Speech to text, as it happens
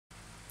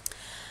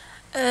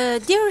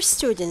Dear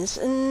students,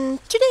 in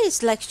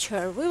today's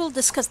lecture, we will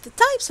discuss the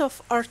types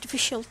of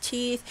artificial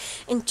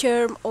teeth in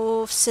terms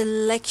of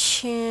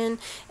selection,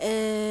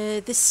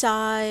 the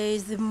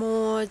size, the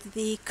mode,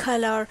 the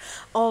color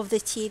of the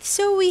teeth.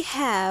 So we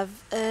have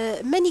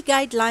many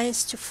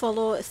guidelines to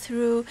follow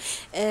through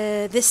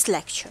this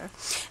lecture.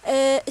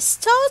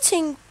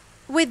 Starting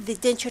with the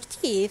denture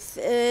teeth,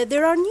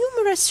 there are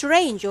numerous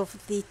range of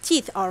the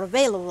teeth are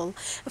available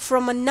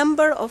from a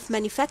number of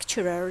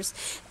manufacturers,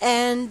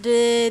 and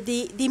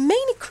the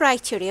main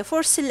criteria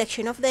for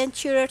selection of the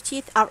anterior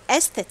teeth are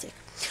aesthetic.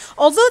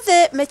 Although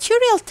the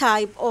material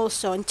type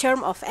also in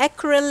terms of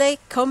acrylic,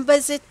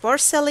 composite,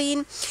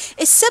 porcelain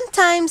is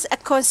sometimes a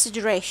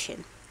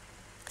consideration.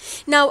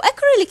 Now,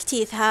 acrylic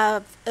teeth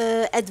have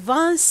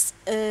advanced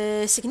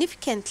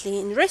significantly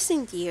in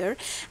recent years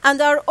and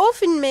are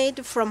often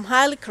made from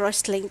highly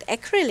cross-linked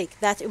acrylic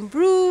that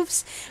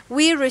improves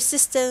wear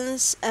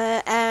resistance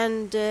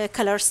and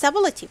color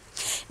stability.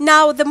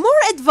 Now, the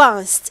more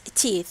advanced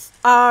teeth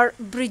are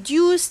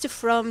produced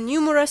from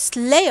numerous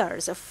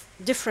layers of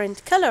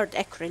different colored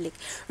acrylic,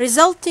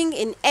 resulting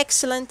in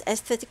excellent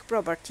aesthetic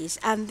properties,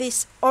 and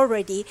this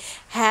already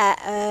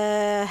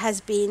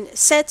has been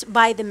set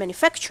by the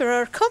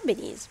manufacturer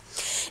companies.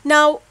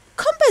 Now,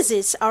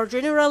 composites are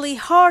generally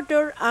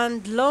harder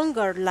and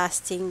longer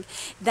lasting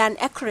than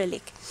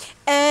acrylic,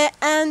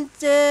 and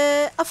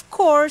of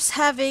course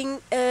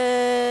having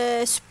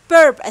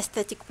superb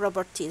aesthetic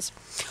properties.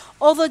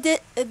 Although the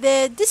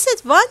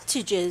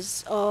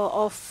disadvantages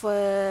of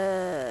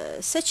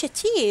such a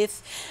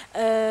teeth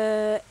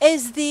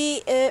is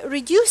the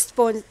reduced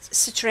bone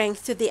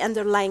strength to the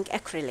underlying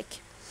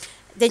acrylic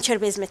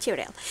denture-based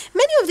material.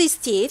 Many of these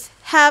teeth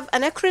have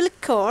an acrylic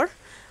core,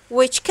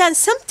 which can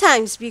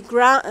sometimes be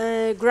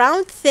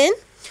ground thin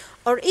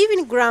or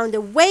even ground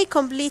away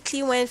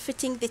completely when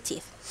fitting the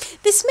teeth.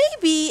 This may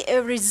be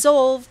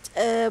resolved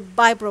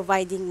by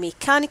providing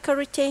mechanical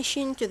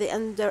retention to the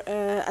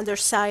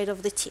underside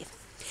of the teeth.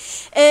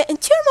 In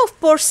terms of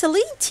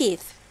porcelain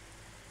teeth,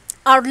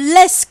 are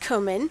less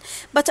common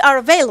but are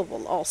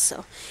available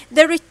also.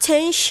 The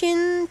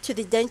retention to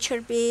the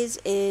denture base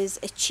is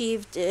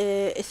achieved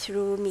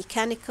through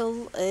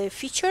mechanical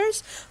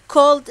features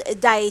called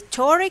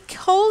diatoric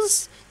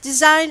holes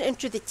designed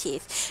into the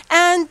teeth.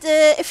 And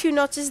if you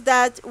notice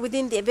that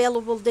within the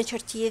available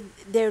denture teeth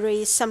there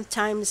is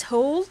sometimes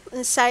hole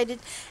inside it,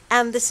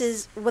 and this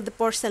is what the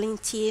porcelain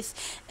teeth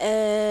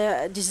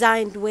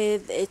designed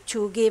with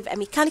to give a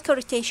mechanical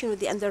retention with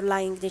the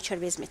underlying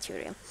denture-based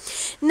material.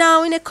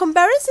 Now, in a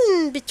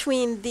comparison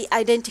between the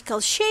identical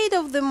shade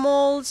of the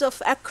molds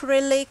of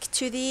acrylic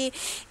to the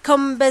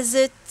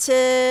composite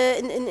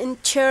in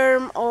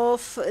term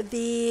of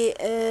the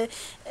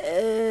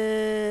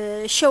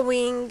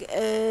showing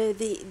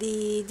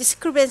the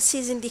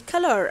discrepancies in the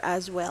color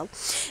as well.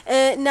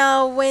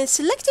 Now, when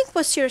selecting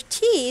posterior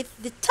teeth,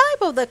 the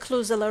type of the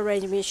occlusal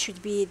arrangement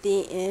should be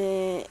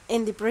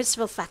in the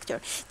principal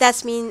factor.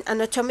 That means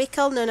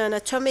anatomical,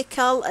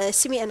 non-anatomical,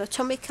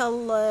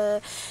 semi-anatomical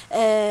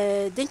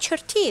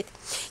denture teeth.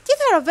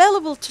 Teeth are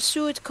available to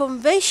suit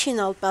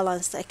conventional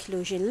balanced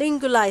occlusion,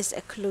 lingualized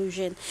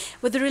occlusion,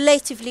 with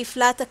relatively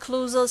flat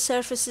occlusal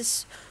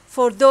surfaces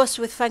for those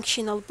with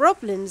functional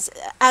problems,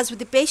 as with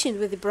the patient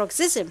with the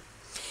bruxism,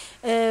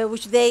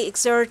 which they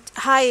exert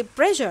high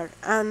pressure,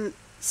 and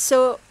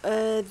so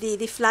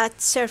the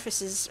flat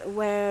surfaces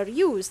were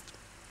used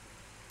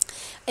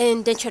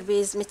in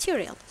denture-based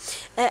material.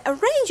 A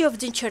range of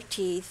denture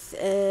teeth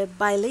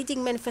by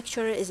leading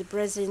manufacturer is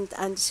present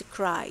and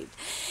described,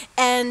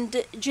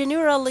 and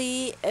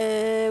generally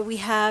we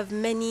have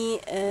many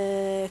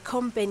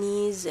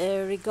companies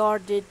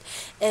regarded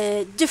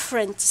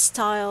different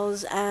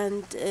styles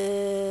and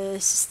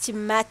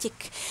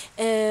systematic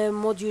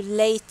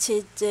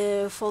modulated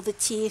for the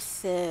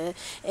teeth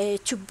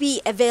to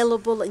be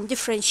available in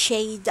different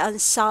shade and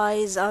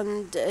size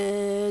and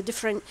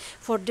different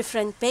for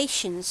different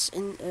patients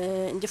in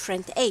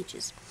different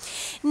ages.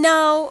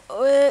 Now,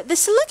 the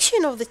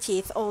selection of the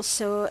teeth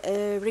also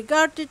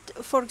regarded,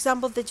 for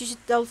example, the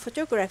digital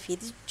photography.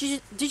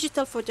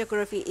 Digital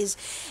photography is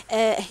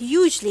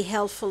hugely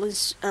helpful in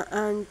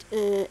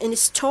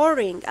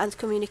storing and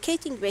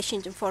communicating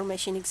patient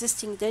information,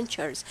 existing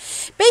dentures,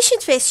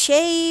 patient face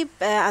shape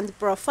and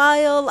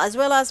profile, as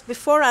well as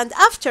before and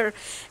after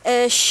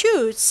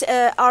shoots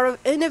are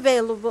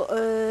invaluable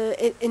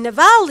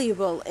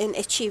in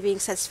achieving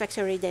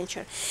satisfactory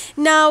denture.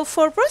 Now,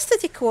 for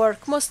prosthetic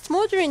work, most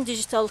modern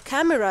digital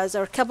cameras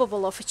are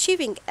capable of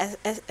achieving a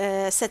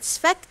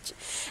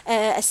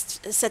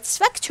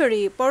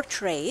satisfactory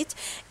portrait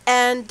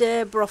and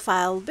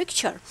profile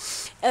picture.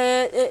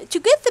 To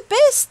get the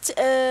best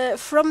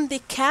from the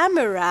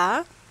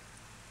camera,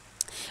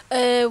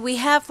 we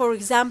have, for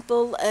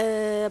example,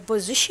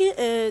 position,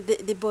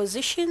 the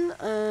position.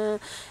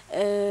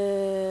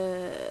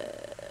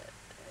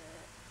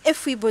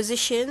 If we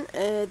position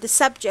the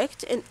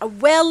subject in a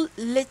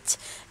well-lit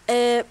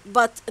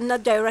but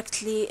not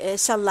directly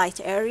sunlight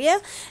area.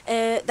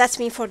 That's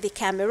mean for the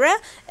camera.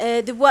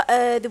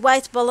 The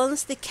white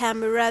balance the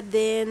camera,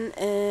 then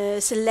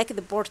select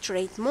the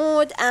portrait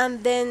mode,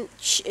 and then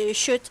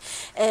shoot,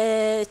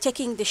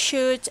 taking the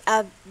shoot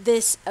at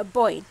this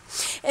point.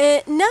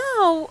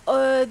 Now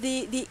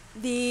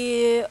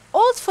the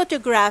old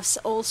photographs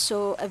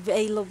also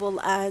available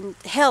and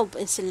help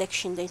in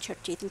selection denture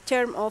teeth. In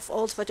terms of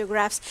old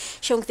photographs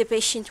showing the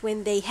patient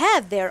when they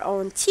had their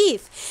own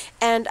teeth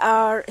and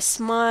are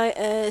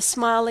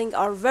smiling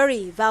are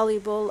very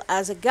valuable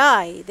as a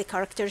guide. The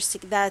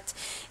characteristic that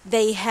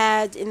they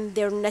had in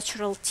their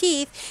natural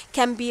teeth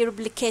can be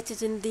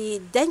replicated in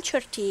the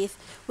denture teeth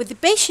with the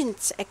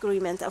patient's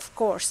agreement, of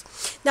course.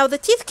 Now the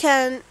teeth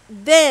can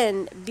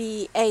then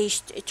be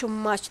aged to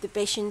match the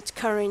patient's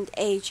current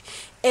age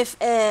if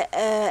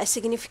a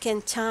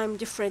significant time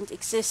difference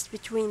exists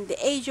between the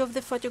age of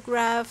the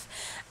photograph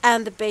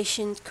and the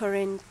patient's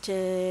current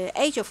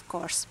age, of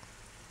course.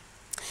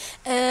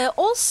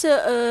 Also,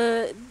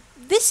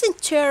 this in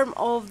terms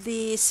of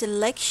the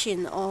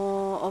selection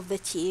of the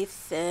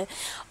teeth.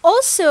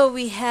 Also,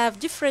 we have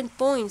different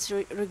points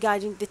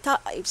regarding the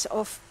types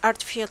of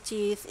artificial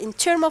teeth in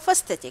terms of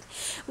aesthetic.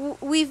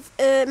 We've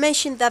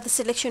mentioned that the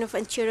selection of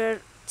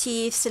anterior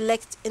teeth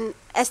select an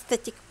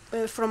aesthetic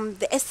from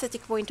the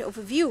aesthetic point of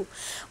view,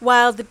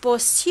 while the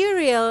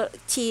posterior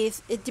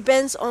teeth, it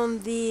depends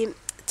on the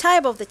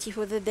type of the teeth,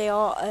 whether they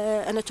are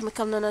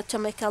anatomical,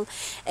 non-anatomical,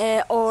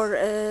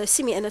 or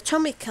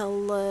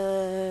semi-anatomical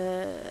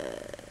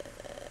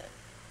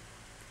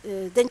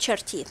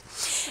denture teeth.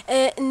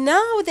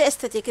 Now the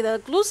aesthetic, the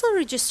occlusal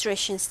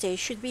registration stage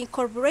should be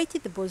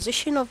incorporated the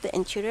position of the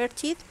anterior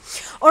teeth,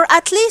 or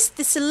at least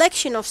the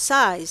selection of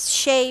size,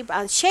 shape,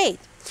 and shade.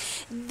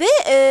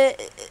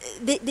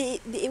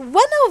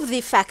 One of the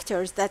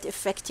factors that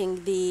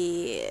affecting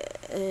the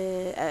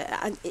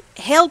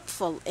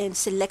helpful in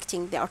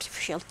selecting the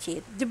artificial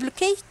teeth,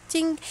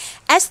 duplicating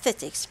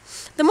aesthetics.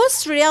 The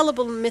most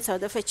reliable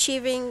method of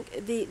achieving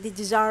the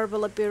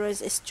desirable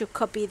appearance is to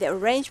copy the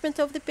arrangement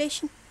of the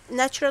patient's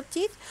natural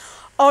teeth,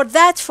 or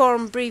that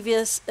from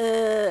previous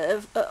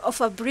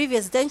of a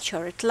previous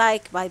denture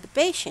like by the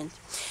patient.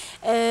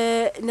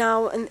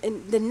 Now,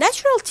 in the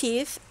natural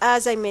teeth,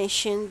 as I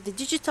mentioned, the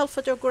digital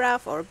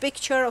photograph or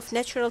picture of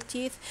natural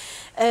teeth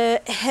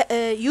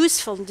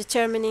useful in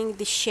determining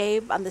the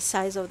shape and the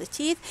size of the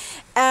teeth,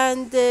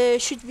 and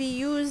should be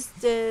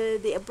used.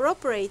 The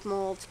appropriate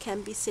mold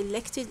can be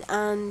selected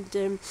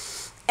and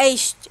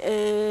aged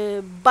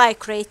by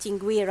creating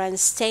wear and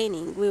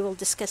staining. We will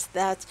discuss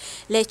that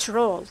later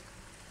on.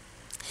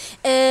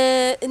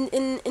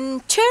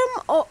 In term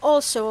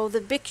also of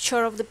the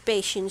picture of the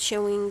patient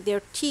showing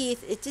their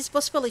teeth, it is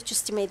possible to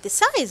estimate the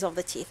size of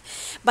the teeth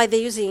by the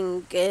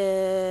using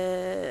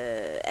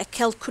a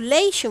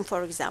calculation,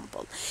 for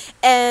example,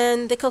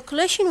 and the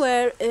calculation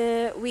where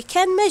we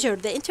can measure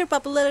the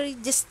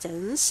interpupillary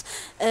distance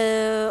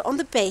on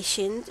the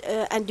patient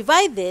and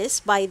divide this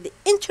by the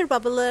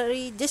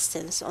interpupillary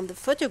distance on the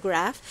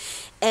photograph.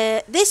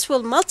 This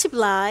will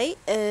multiply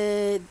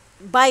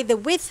by the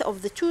width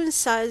of the two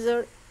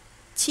incisor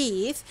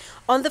teeth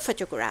on the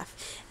photograph,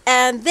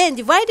 and then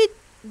divided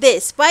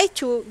this by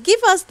 2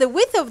 give us the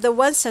width of the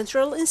one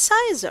central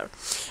incisor.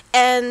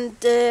 And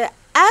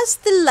as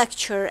the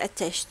lecture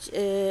attached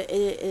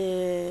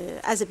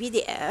as a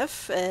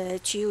PDF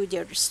to you,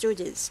 dear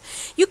students,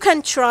 you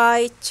can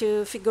try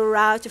to figure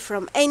out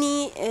from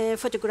any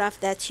photograph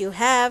that you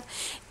have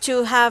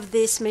to have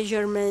this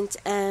measurement,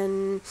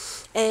 and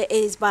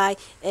is by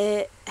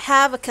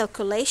have a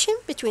calculation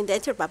between the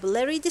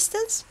interpupillary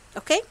distance,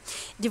 okay,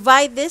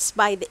 divide this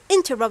by the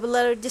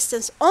interpupillary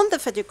distance on the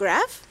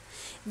photograph,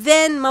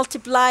 then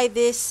multiply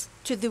this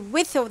to the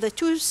width of the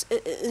two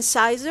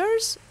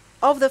incisors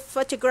of the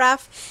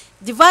photograph,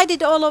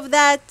 divided all of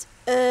that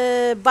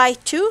by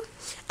 2,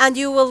 and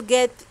you will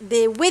get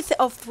the width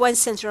of one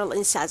central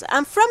incisor,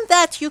 and from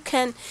that you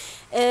can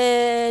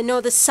know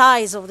the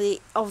size of the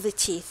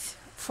teeth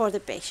for the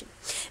patient.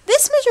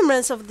 These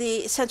measurements of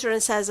the central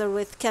incisor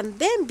width can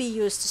then be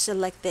used to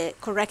select the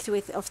correct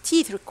width of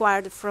teeth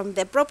required from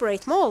the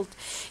appropriate mold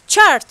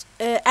chart,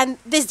 and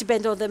this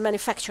depends on the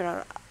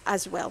manufacturer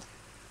as well.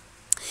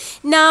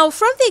 Now,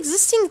 from the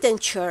existing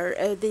denture,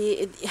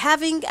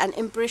 having an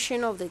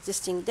impression of the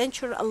existing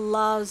denture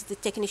allows the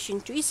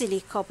technician to easily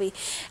copy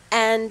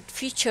and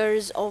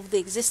features of the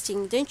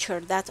existing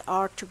denture that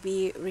are to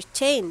be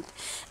retained.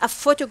 A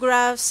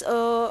photograph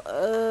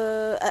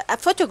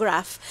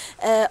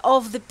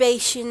of the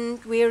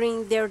patient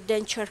wearing their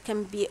denture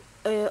can be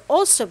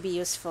also be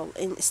useful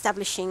in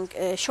establishing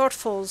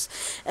shortfalls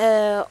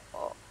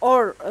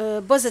or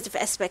positive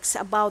aspects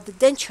about the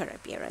denture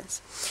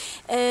appearance.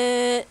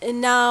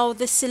 Now,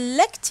 the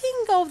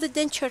selecting of the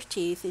denture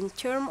teeth in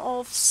terms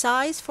of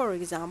size, for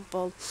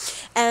example,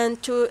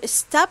 and to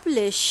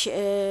establish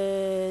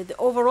the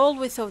overall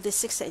width of the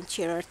 6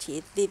 anterior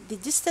teeth, the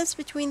distance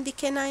between the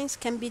canines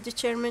can be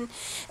determined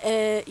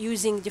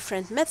using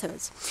different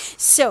methods.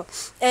 So,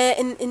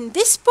 in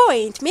this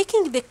point,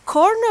 making the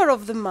corner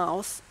of the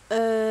mouth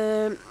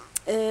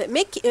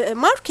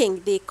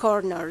marking the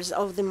corners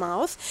of the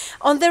mouth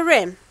on the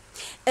rim,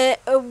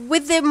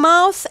 with the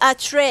mouth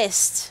at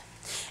rest.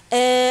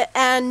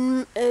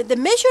 And the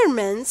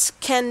measurements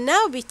can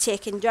now be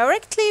taken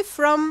directly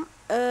from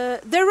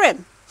the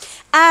rim,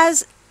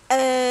 as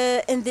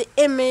in the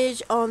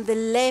image on the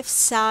left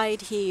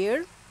side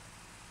here.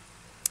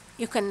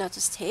 You can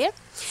notice here.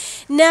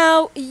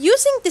 Now,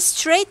 using the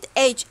straight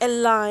edge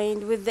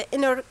aligned with the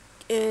inner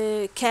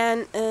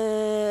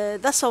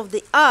thus of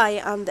the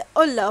eye and the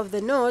olla of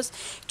the nose,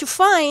 to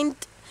find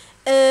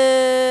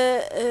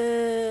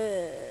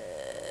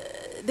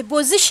the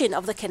position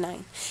of the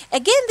canine.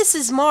 Again, this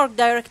is marked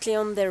directly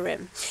on the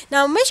rim.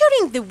 Now,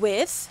 measuring the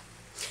width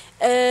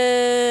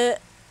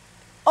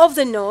of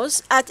the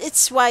nose at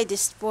its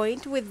widest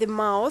point with the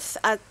mouth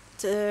at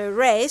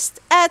rest,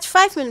 add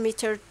 5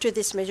 millimeters to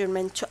this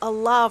measurement to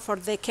allow for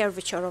the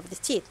curvature of the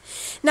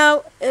teeth.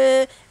 Now,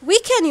 we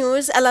can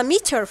use a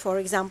millimeter, for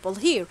example,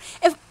 here.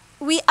 If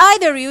we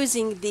either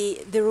using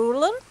the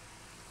ruler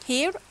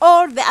here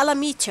or the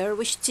allometer,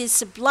 which is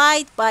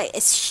supplied by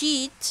a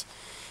sheet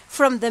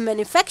from the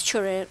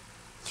manufacturer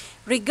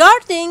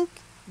regarding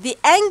the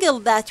angle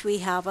that we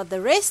have at the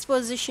rest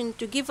position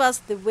to give us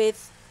the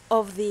width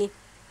of the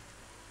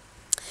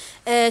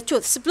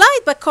tooth,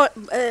 supplied by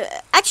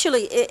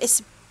actually is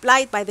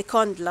supplied by the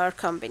Condylar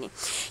company.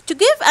 To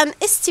give an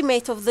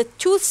estimate of the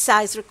tooth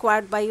size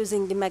required by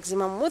using the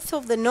maximum width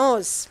of the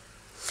nose,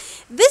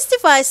 this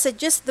device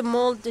suggests the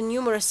mold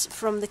numerous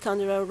from the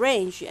Condylar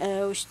range,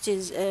 which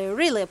is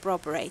really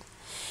appropriate.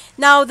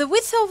 Now, the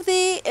width of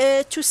the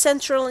two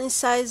central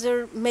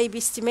incisor may be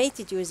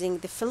estimated using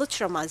the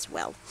philtrum as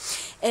well.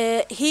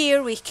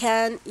 Here we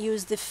can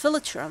use the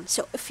philtrum.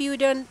 So if you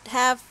don't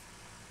have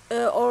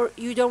or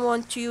you don't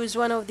want to use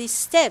one of these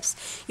steps,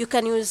 you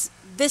can use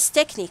this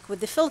technique with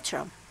the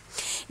philtrum.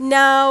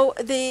 Now,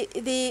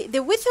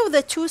 the width of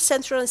the two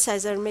central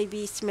incisor may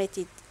be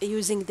estimated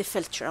using the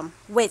philtrum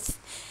width.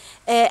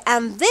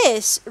 And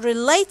this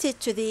related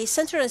to the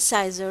central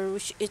incisor,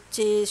 which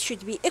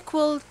should be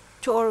equal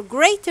to or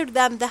greater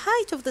than the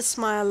height of the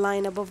smile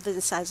line above the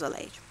incisal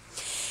edge.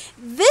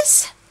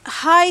 This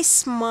high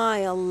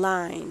smile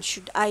line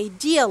should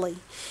ideally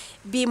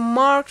be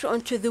marked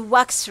onto the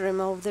wax rim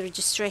of the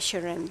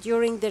registration rim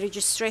during the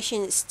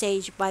registration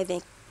stage by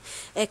the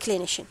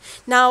clinician.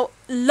 Now,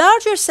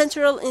 larger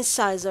central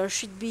incisor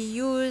should be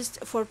used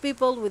for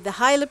people with the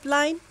high lip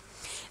line,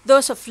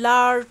 those of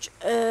large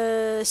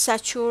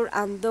suture,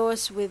 and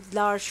those with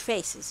large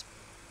faces.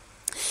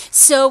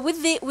 So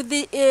with the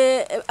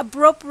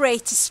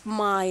appropriate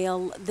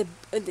smile, the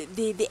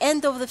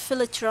end of the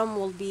philtrum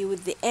will be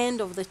with the end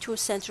of the two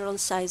central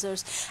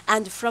incisors,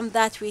 and from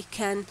that we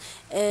can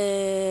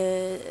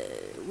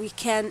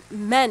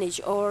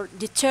manage or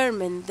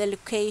determine the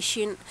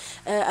location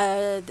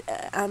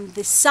and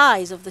the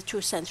size of the two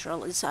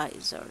central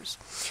incisors.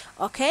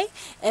 Okay,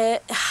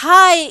 the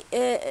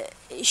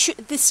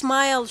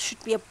smile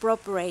should be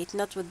appropriate,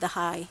 not with the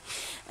high.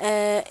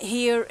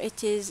 Here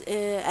it is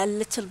a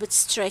little bit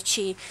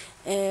stretchy,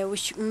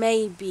 which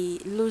may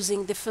be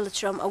losing the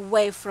philtrum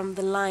away from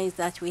the lines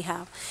that we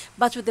have.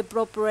 But with the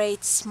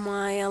appropriate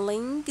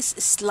smiling,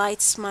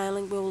 slight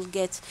smiling, we will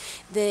get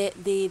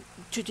to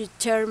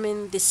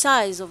determine the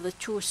size of the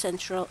two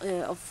central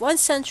of one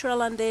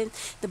central, and then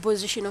the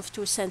position of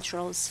two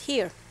centrals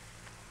here.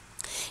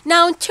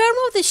 Now, in terms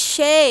of the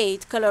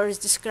shade, color is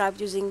described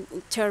using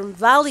term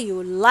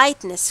value,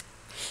 lightness,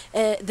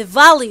 the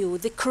value,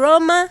 the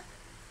chroma,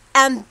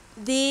 and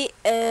the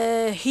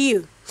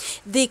hue.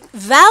 The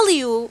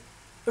value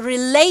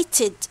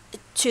related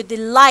to the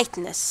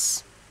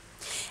lightness,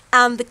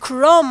 and the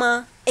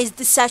chroma is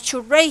the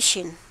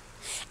saturation,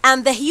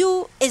 and the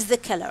hue is the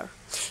color.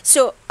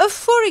 So, if,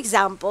 for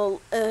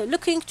example,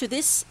 looking to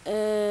this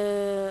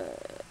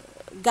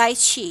guide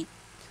sheet,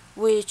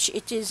 which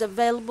it is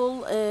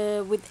available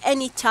with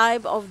any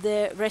type of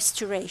the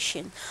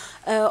restoration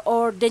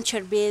or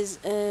denture base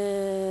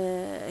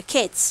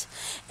kits.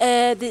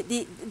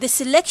 The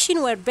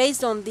selection were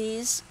based on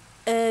these,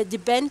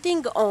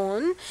 depending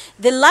on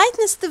the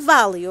lightness, the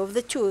value of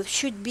the tooth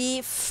should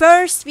be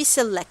first be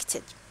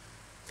selected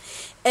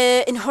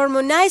and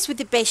harmonized with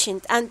the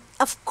patient, and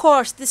of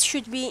course this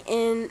should be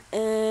in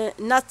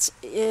not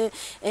in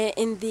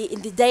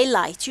the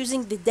daylight,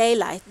 using the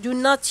daylight. Do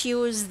not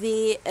use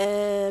the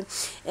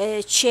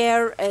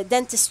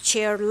dentist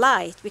chair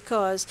light,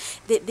 because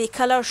the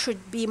color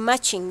should be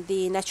matching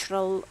the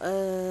natural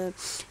the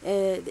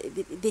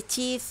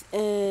teeth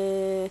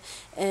in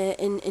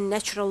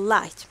natural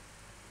light.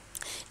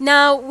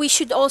 Now, we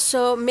should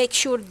also make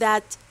sure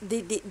that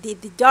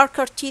the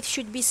darker teeth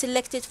should be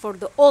selected for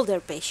the older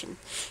patient.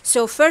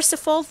 So first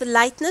of all, the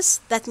lightness,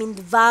 that means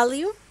the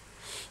value.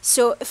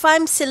 So if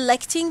I'm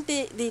selecting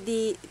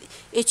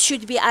it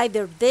should be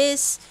either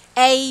this,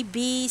 A,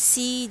 B,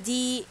 C,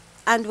 D,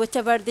 and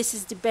whatever. This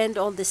is depend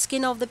on the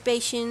skin of the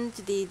patient,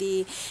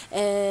 the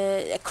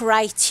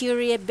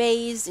criteria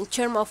based. In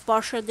terms of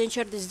partial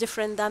denture, this is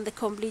different than the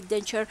complete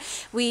denture.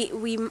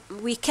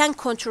 We can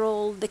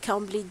control the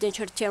complete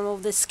denture in terms of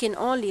the skin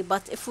only,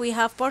 but if we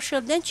have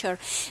partial denture,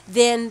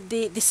 then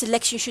the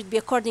selection should be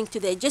according to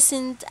the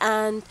adjacent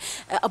and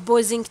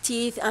opposing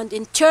teeth. And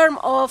in terms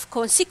of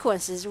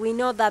consequences, we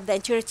know that the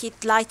anterior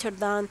teeth lighter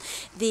than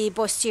the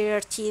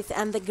posterior teeth,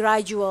 and the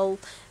gradual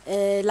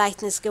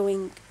lightness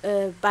going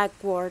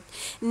backward.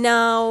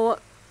 Now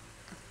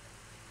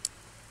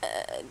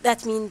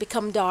that means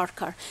become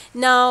darker.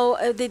 Now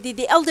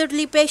the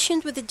elderly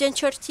patient with the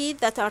denture teeth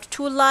that are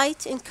too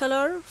light in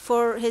color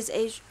for his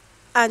age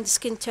and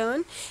skin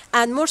tone,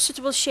 and more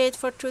suitable shade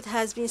for tooth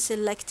has been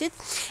selected.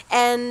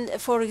 And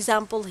for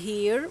example,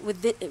 here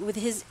with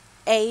his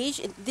age,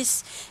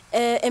 this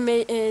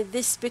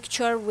this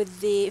picture with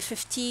the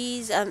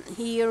 50s, and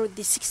here with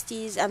the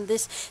 60s, and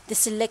the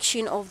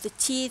selection of the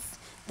teeth,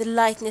 the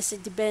lightness,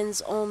 it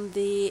depends on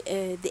the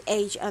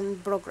age and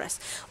progress.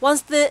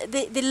 Once the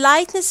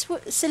lightness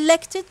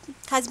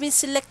has been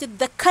selected,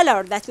 the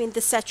color, that means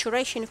the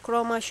saturation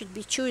chroma, should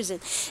be chosen.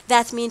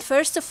 That means,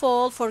 first of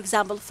all, for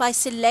example, if I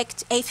select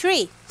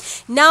A3,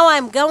 now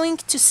I'm going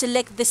to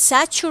select the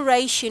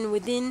saturation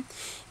within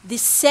the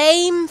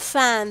same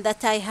fan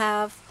that I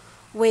have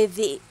with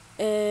the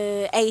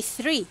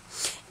A3.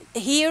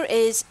 Here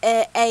is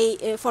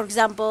for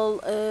example,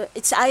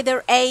 it's either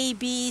A,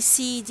 B,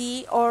 C,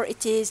 D, or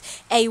it is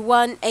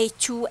A1,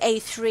 A2,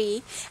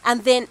 A3,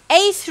 and then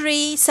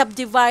A3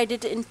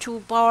 subdivided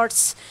into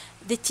parts,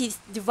 the teeth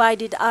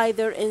divided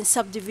either in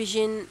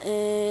subdivision,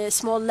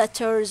 small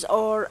letters,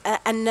 or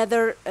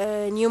another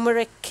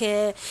numeric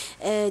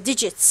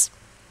digits.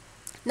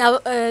 Now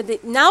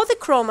the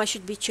chroma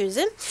should be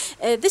chosen.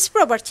 This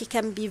property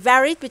can be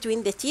varied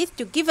between the teeth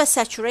to give a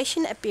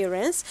saturation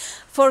appearance.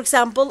 For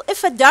example,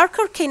 if a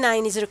darker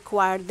canine is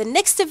required, the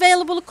next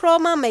available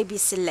chroma may be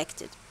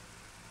selected.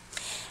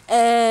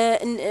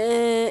 In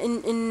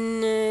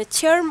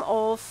term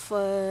of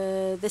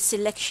the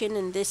selection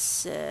in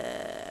this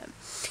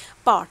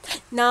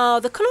part. Now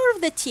the color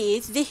of the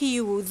teeth, the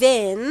hue,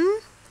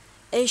 then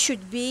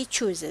should be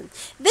chosen.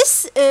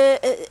 This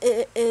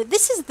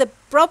is the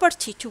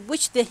property to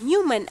which the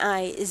human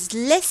eye is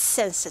less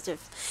sensitive,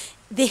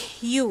 the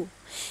hue.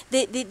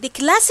 The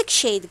classic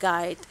shade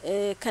guide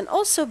can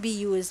also be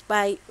used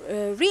by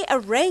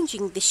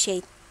rearranging the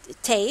shade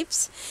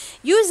tapes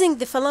using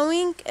the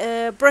following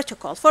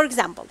protocol. For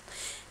example,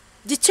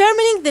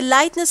 determining the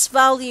lightness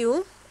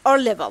value or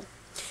level.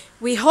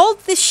 We hold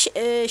the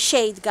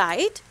shade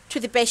guide to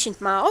the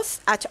patient mouth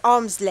at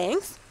arm's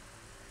length.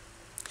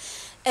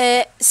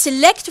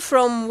 Select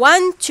from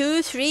 1,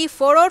 2, 3,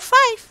 4, or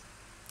 5.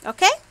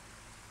 Okay?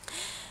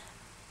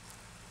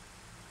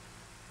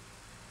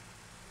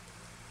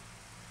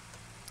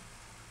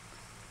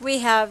 We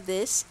have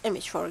this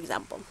image, for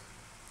example.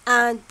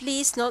 And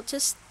please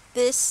notice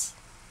this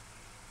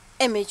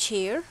image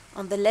here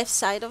on the left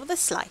side of the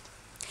slide.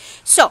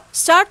 So,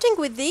 starting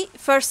with the,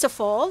 first of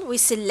all, we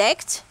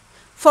select,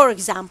 for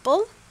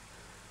example,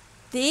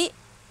 the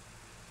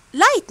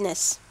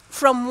lightness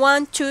from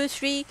 1, 2,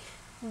 3,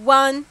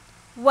 1,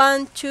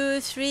 1, 2,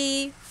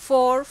 3,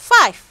 4,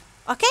 5.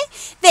 Okay?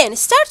 Then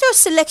start your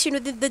selection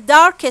with the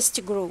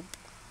darkest group.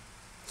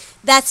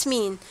 That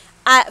means,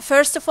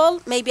 first of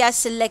all, maybe I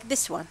select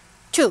this one,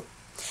 2.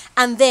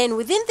 And then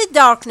within the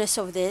darkness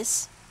of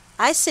this,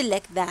 I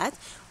select that.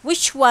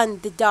 Which one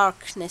the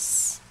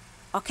darkness?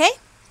 Okay?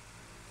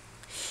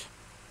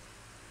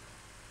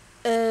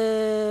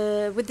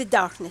 With the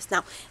darkness.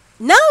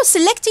 Now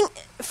selecting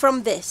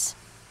from this.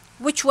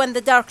 Which one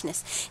the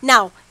darkness?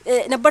 Now,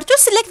 number 2,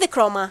 select the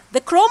chroma.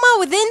 The chroma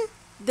within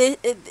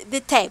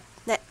the tape.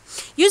 Now,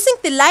 using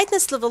the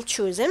lightness level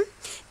chosen,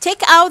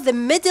 take out the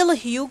middle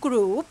hue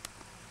group,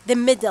 the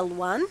middle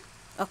one.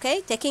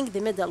 Okay, taking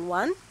the middle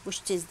one,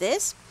 which is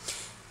this,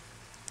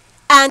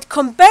 and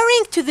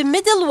comparing to the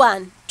middle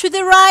one, to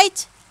the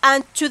right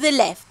and to the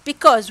left,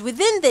 because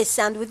within this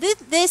and within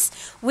this,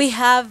 we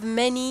have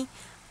many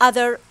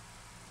other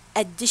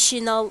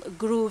additional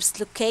groups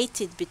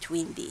located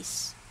between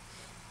these.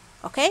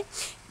 Okay,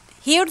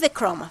 here the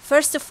chroma.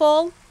 First of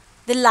all,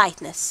 the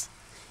lightness,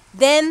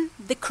 then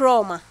the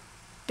chroma,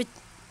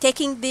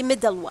 taking the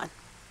middle one.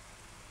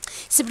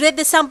 Spread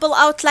the sample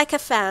out like a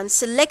fan.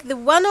 Select the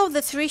one of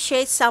the 3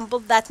 shades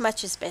sampled that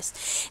matches best.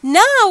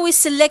 Now we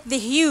select the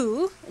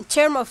hue. In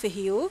terms of a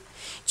hue,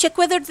 check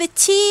whether the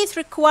teeth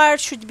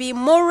required should be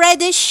more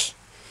reddish,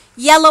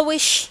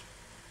 yellowish.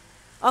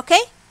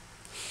 Okay,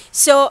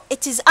 so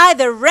it is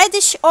either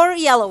reddish or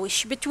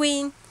yellowish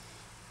between.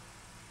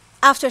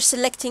 After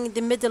selecting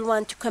the middle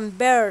one to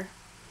compare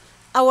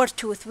our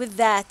tooth with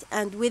that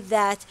and with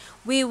that,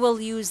 we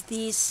will use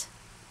these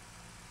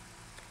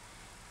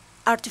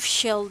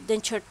artificial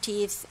denture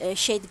teeth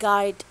shade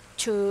guide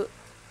to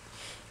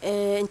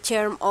in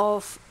terms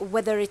of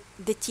whether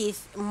the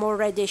teeth more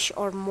reddish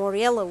or more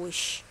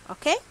yellowish.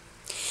 Okay,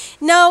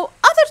 Now,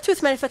 other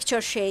tooth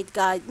manufacturer shade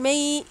guide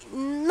may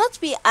not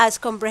be as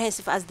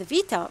comprehensive as the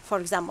Vita, for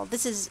example.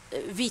 This is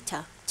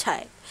Vita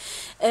type,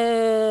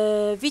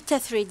 Vita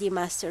 3D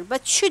Master,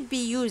 but should be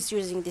used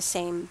using the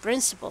same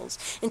principles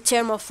in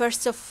terms of,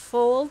 first of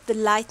all, the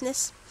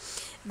lightness,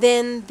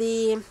 then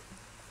the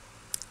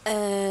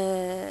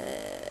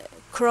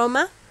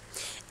chroma,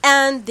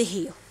 and the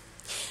hue.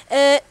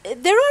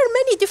 There are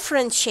many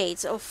different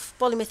shades of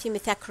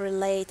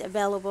polymethylmethacrylate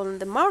available in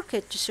the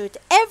market to suit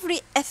every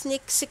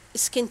ethnic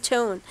skin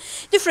tone.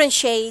 Different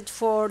shade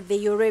for the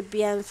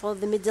European, for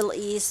the Middle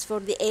East, for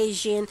the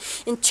Asian,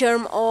 in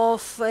terms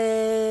of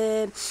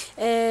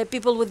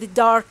people with the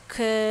dark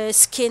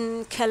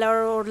skin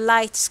color or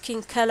light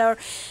skin color.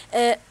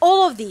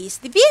 All of these.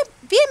 The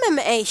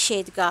BMMA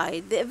shade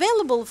guide,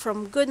 available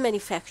from good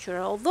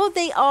manufacturer, although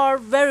they are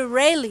very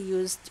rarely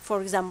used,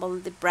 for example,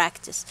 in the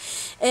practice.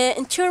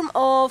 In terms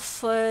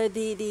of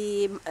the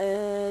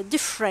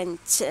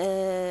different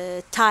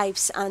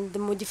types and the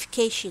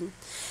modification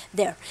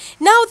there.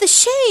 Now the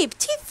shape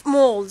teeth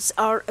molds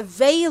are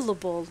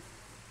available.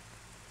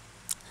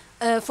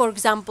 For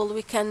example,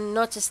 we can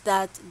notice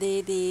that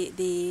the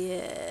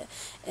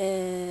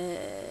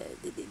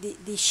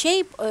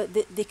shape,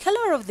 the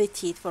color of the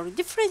teeth for a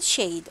different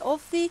shade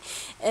of the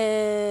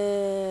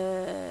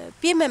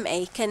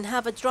PMMA can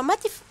have a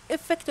dramatic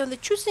effect on the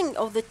choosing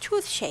of the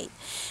tooth shade.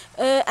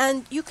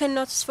 And you can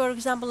notice, for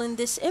example, in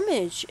this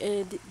image,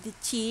 the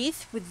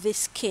teeth with the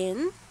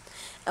skin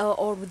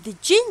or with the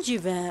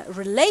gingiva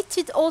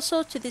related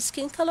also to the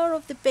skin color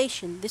of the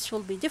patient. This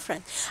will be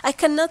different. I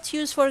cannot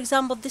use, for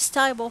example, this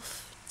type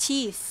of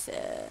teeth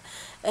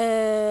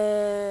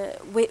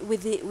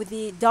with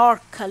the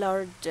dark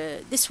colored.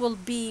 This will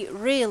be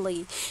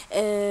really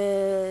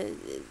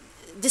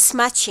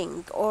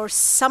mismatching or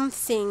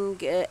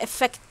something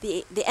affect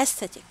the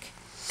aesthetic.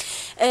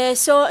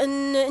 So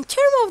in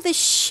terms of the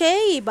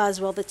shape as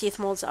well, the teeth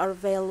molds are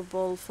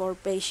available for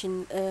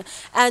patient,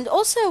 and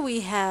also we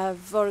have,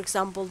 for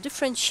example,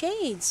 different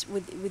shades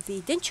with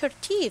the denture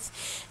teeth.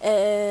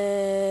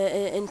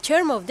 In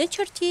terms of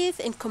denture teeth,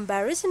 in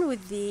comparison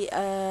with the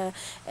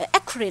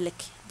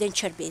acrylic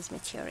denture-based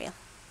material.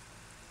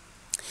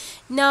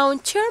 Now, in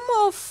terms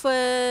of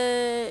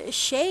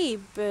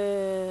shape.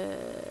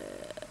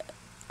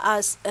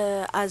 As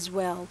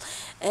well.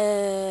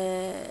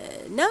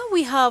 Now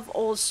we have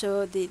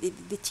also the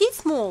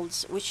teeth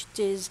molds, which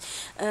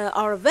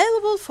are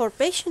available for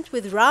patients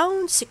with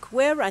round,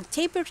 square, and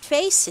tapered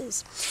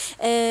faces.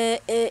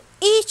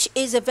 Each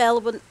is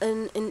available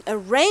in a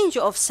range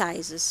of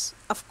sizes,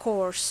 of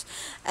course,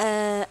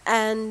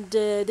 and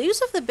the use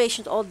of the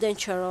patient old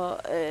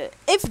denture,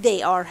 if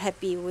they are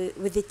happy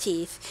with the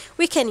teeth,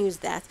 we can use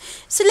that.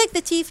 Select the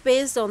teeth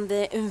based on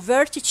the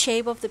inverted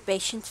shape of the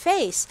patient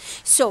face.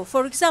 So,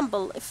 for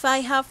example, if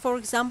I have, for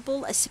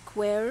example, a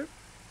square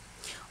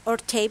or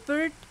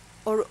tapered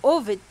or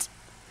ovid,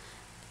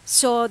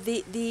 so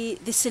the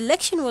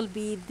selection will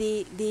be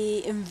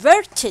the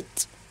inverted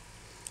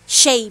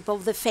shape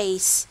of the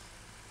face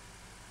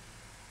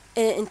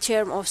in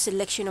terms of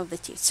selection of the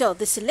teeth. So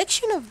the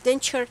selection of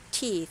denture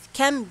teeth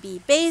can be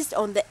based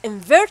on the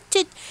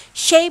inverted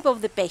shape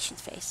of the patient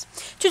face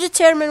to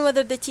determine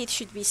whether the teeth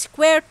should be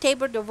square,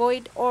 tapered,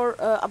 ovoid, or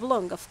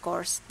oblong. Of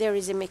course, there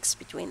is a mix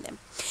between them.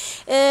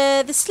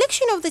 The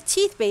selection of the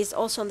teeth based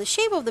also on the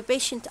shape of the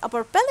patient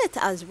upper palate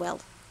as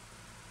well.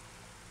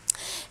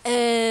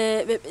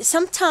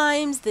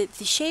 Sometimes the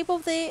shape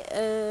of the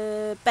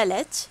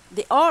palate,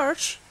 the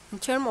arch, in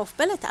terms of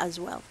palate as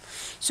well.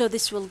 So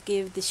this will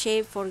give the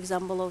shape, for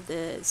example, of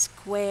the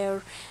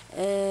square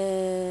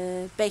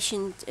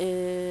patient,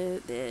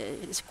 the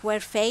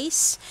square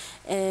face.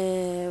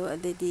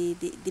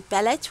 The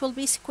palate will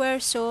be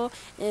square, so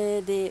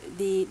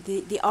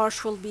the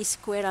arch will be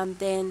square, and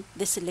then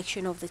the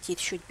selection of the teeth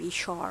should be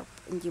sharp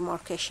in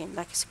demarcation,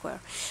 like a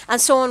square,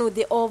 and so on with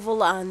the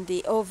oval and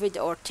the ovid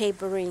or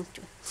tapering.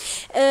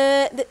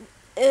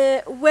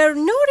 Where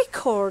no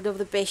record of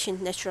the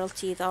patient natural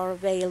teeth are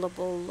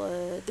available,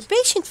 the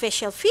patient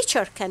facial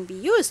feature can be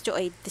used to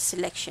aid the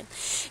selection.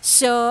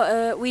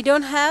 So we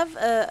don't have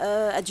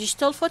a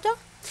digital photo,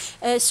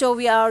 so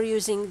we are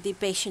using the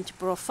patient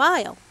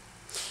profile.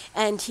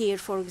 And here,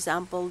 for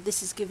example,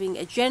 this is giving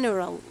a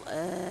general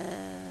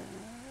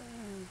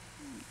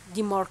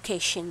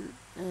demarcation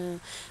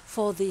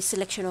for the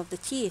selection of the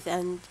teeth.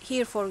 And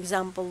here, for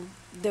example,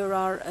 there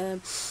are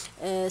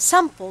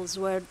samples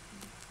where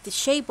the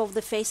shape of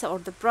the face or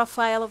the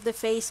profile of the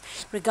face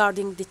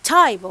regarding the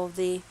type of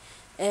the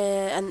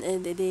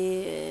and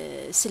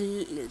the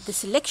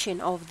selection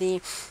of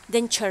the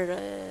denture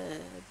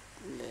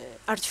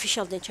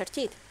artificial denture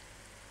teeth.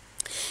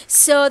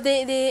 So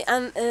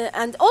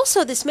and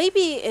also this may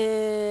be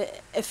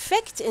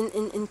effect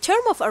in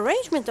term of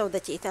arrangement of the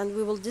teeth, and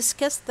we will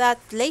discuss that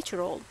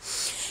later on.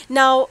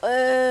 Now,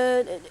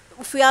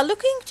 if we are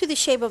looking to the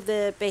shape of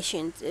the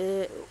patient,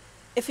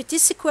 if it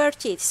is square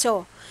teeth,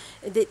 so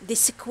the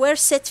square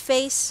set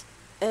face,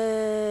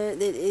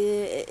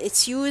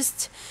 it's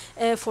used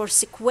for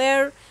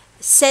square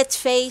set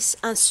face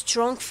and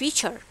strong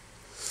feature.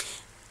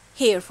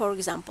 here, for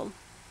example,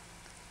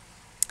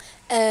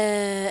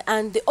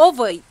 and the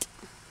ovoid,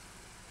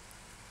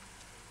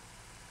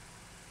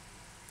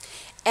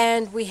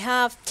 and we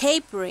have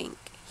tapering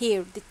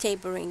here, the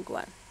tapering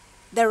one,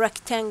 the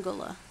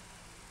rectangular.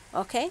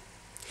 Okay,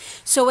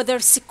 so whether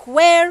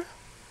square,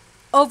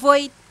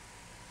 ovoid,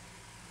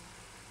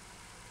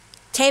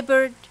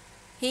 tapered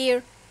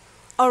here,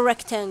 or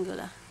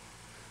rectangular.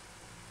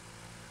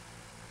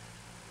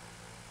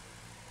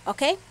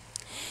 Okay,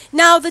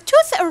 now the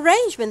tooth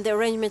arrangement, the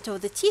arrangement of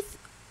the teeth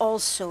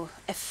also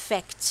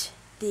affect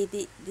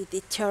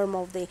the term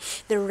of the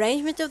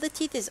arrangement of the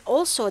teeth is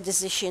also a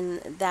decision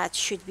that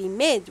should be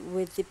made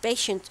with the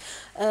patient.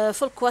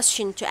 Full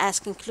question to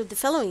ask include the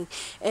following: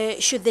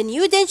 should the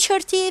new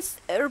denture teeth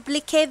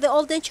replicate the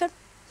old denture?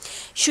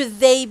 Should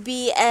they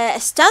be a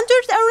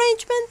standard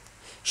arrangement?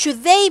 Should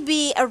they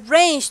be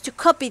arranged to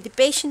copy the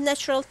patient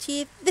natural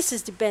teeth? This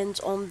is depends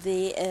on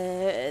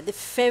the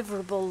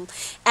favorable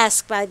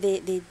asked by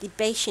the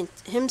patient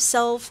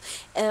himself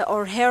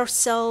or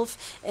herself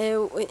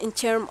in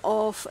term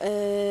of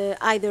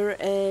either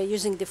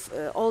using the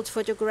old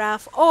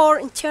photograph, or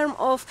in term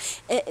of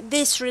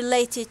this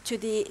related to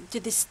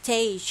the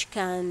stage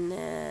can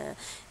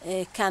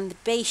the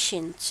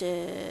patient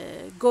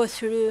go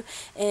through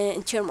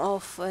in term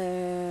of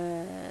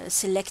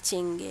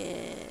selecting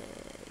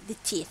the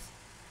teeth.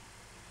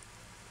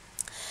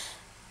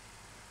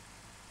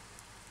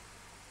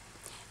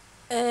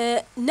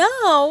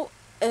 Now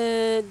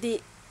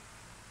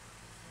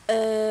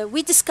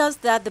we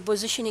discussed that the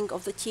positioning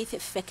of the teeth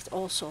affect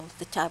also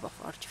the type of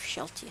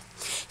artificial teeth.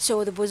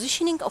 So the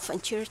positioning of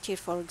anterior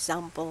teeth, for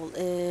example,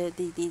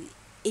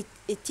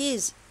 it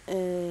is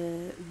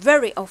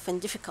very often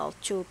difficult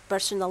to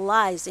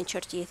personalize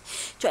denture teeth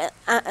to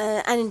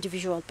an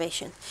individual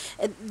patient.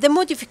 The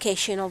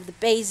modification of the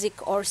basic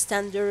or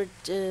standard,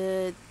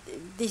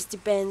 this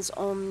depends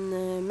on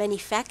many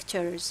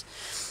factors.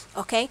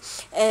 Okay,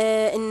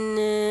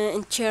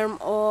 in terms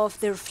of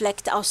the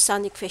reflect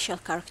outstanding facial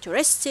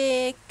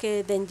characteristic,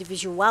 the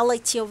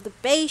individuality of the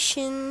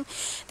patient.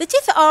 The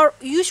teeth are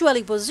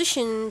usually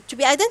positioned to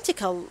be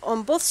identical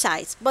on both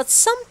sides, but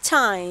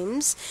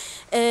sometimes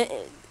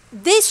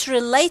this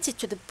related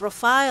to the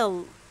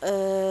profile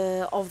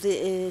of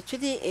the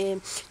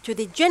to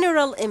the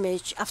general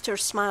image after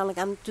smiling,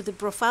 and to the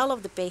profile of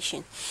the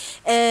patient.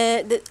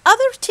 The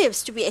other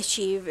tips to be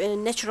achieved a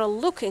natural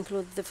look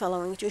include the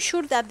following: to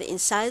ensure that the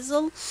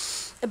incisal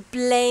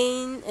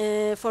plane,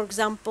 for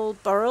example,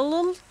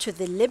 parallel to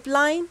the lip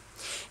line.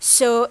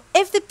 So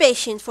if the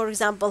patient, for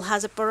example,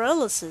 has a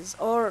paralysis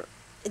or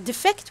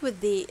defect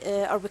with the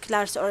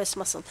orbicularis oris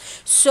muscle,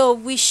 so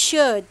we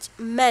should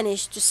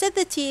manage to set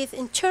the teeth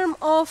in terms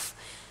of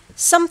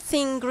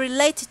something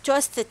related to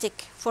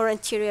aesthetic for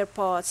anterior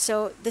parts.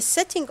 So the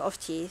setting of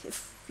teeth, if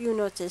you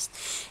noticed,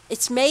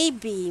 it may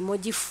be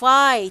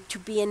modified to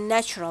be a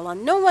natural,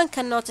 and no one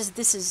can notice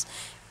this is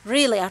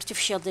really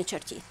artificial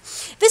denture teeth.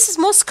 This is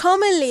most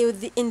commonly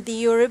in the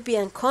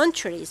European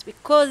countries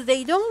because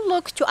they don't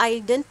look to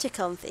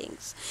identical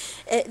things.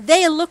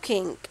 They are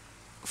looking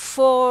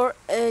for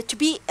to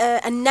be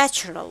a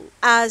natural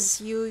as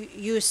you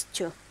used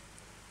to.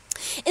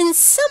 In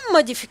some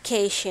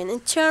modification, in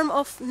terms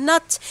of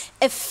not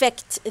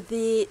affect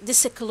the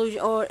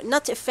disocclusion or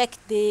not affect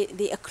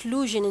the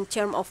occlusion in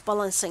terms of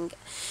balancing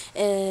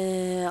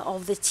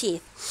of the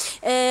teeth,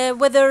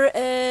 whether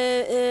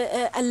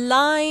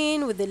align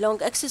with the long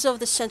axis of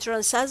the central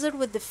incisor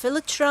with the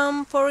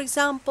philtrum, for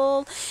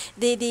example,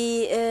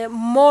 the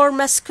more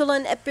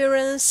masculine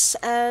appearance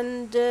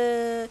and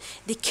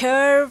the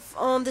curve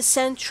on the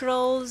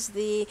centrals,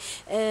 the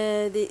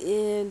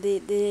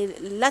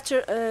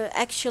lateral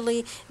actually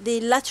the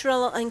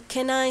lateral and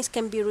canines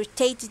can be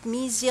rotated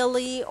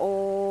mesially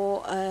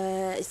or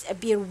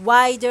appear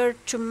wider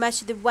to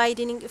match the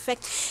widening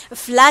effect,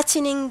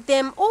 flattening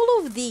them. All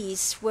of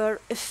these will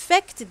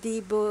affect the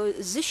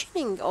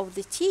positioning of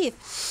the teeth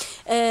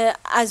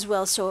as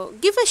well. So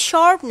give a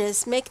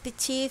sharpness, make the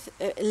teeth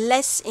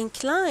less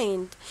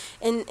inclined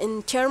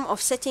in terms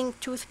of setting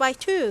tooth by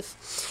tooth.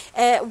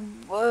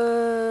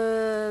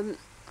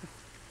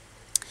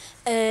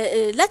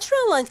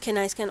 Lateral and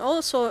canines can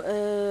also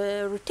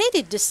rotate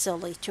it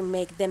distally to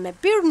make them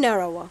appear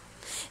narrower.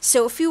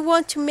 So if you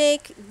want to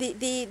make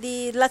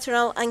the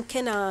lateral and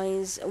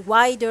canines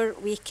wider,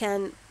 we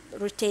can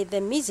rotate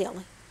them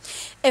mesially.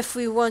 If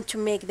we want to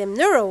make them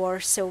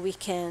narrower, so we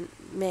can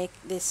make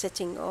the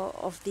setting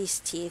of these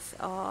teeth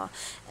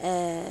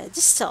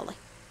distally.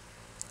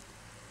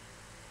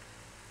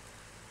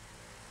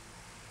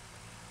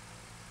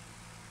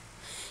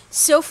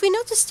 So if we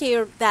noticed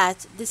here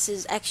that this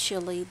is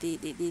actually the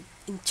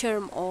in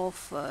term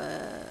of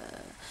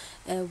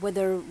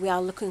whether we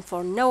are looking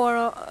for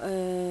narrow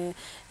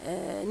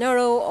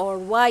or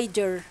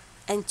wider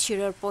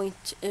anterior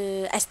point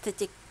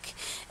aesthetic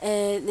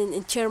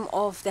in terms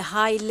of the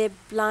high lip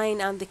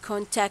line and the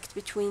contact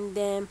between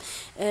them,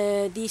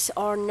 these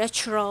are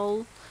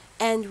natural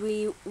and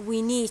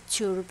we need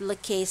to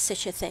replicate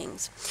such a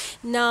things.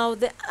 Now,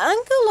 the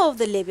angle of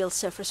the labial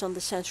surface on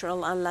the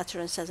central and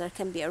lateral incisor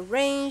can be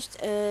arranged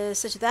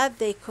such that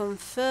they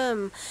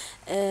confirm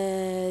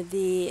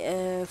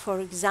for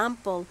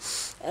example,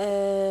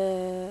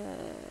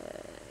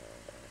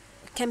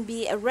 can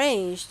be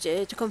arranged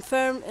to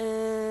confirm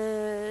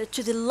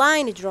to the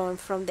line drawn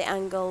from the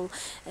angle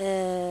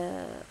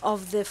of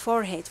the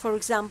forehead. For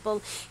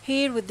example,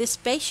 here with this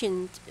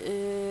patient,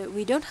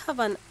 we don't have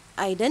an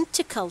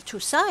identical two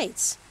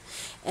sides.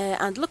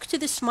 And look to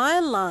the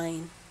smile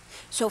line.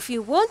 So if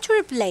you want to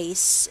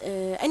replace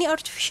any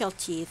artificial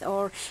teeth,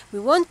 or we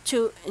want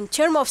to, in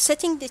terms of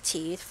setting the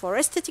teeth for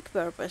aesthetic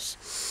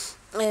purpose,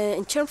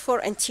 in terms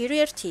for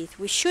anterior teeth,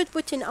 we should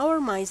put in our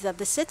minds that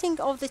the setting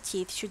of the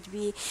teeth should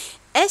be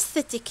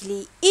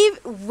aesthetically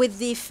with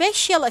the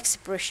facial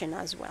expression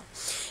as well.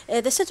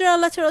 The central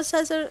lateral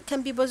incisor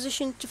can be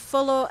positioned to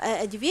follow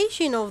a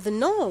deviation of the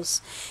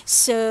nose,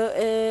 so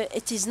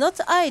it is not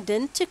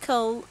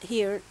identical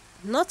here,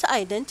 not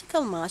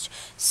identical much.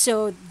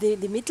 So the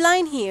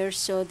midline here,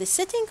 so the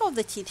setting of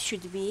the teeth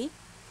should be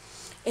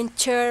in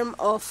terms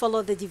of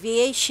follow the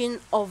deviation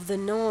of the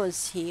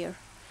nose here,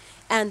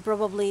 and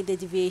probably the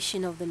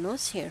deviation of the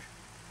nose here.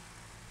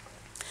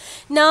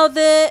 Now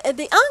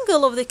the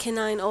angle of the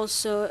canine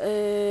also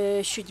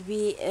should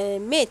be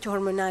made to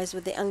harmonize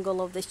with the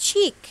angle of the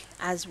cheek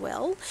as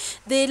well.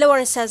 The lower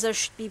incisor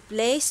should be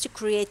placed to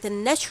create a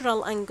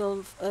natural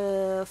angle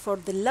for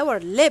the lower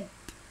lip.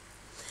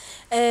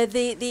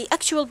 The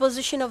actual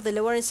position of the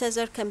lower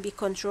incisor can be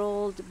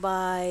controlled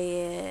by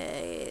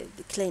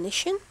the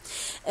clinician.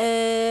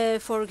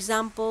 For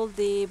example,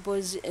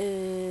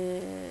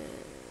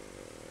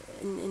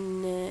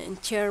 in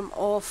terms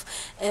of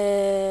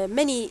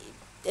many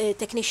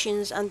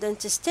technicians and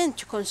dentists tend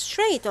to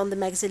concentrate on the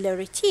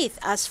maxillary teeth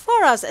as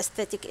far as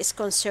aesthetic is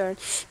concerned,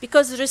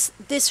 because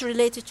this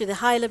related to the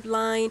high lip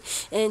line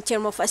in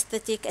terms of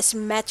aesthetic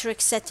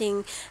asymmetric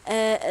setting,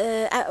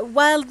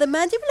 while the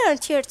mandibular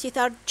anterior teeth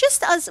are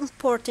just as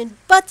important,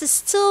 but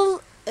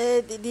still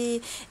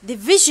the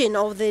vision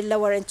of the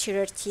lower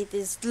anterior teeth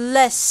is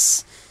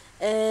less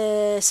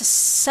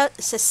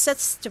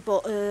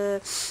susceptible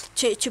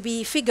to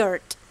be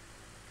figured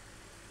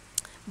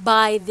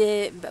by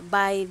the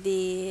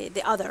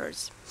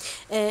others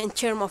in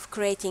terms of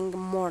creating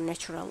more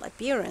natural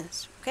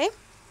appearance. Okay.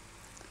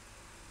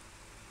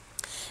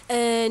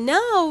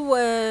 Now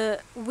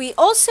we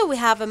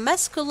have a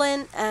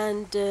masculine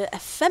and a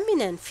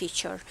feminine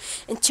feature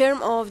in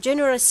terms of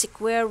general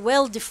square,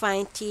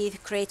 well-defined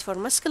teeth create for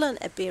masculine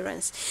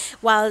appearance,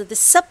 while the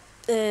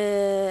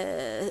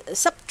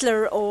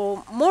subtler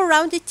or more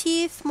rounded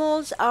teeth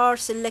molds are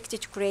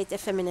selected to create a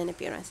feminine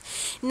appearance.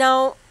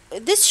 Now,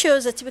 this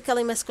shows a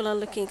typically masculine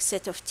looking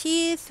set of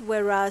teeth,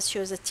 whereas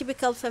shows a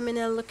typical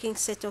feminine looking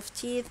set of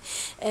teeth.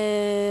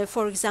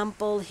 For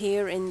example,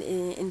 here in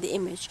the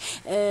image,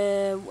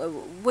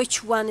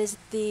 which one is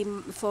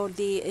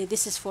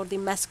this is for the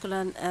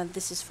masculine and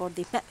this is for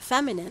the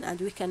feminine, and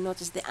we can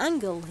notice the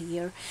angle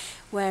here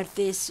where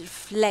this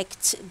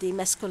reflects the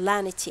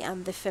masculinity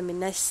and the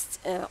feminist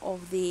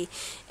of the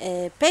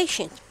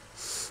patient.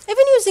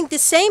 Even using the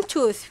same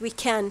tooth, we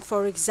can,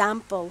 for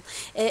example,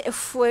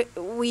 if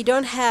we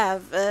don't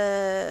have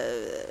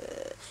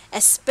a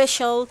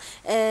special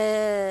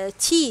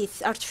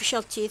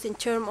artificial teeth in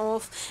terms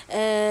of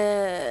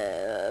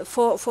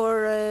for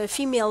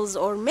females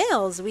or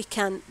males, we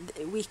can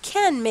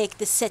make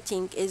the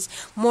setting is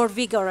more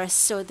vigorous.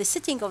 So the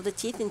setting of the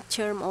teeth in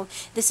terms of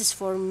this is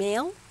for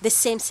male, the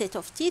same set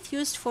of teeth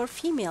used for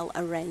female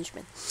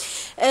arrangement.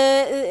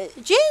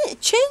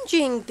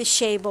 Changing the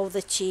shape of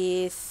the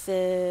teeth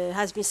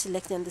has been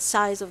selected, and the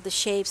size of the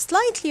shape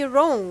slightly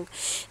wrong.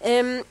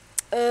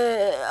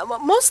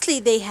 Mostly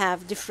they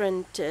have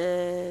different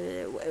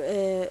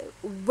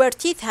where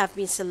teeth have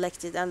been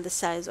selected and the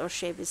size or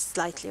shape is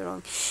slightly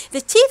wrong.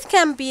 The teeth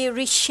can be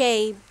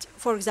reshaped,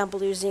 for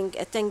example, using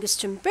a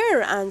tungsten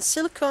burr and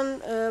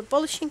silicone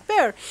polishing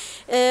burr.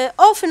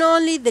 Often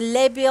only the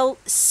labial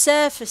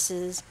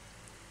surfaces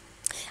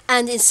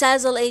and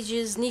incisal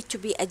edges need to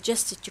be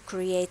adjusted to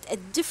create a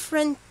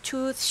different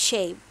tooth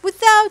shape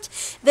without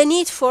the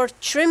need for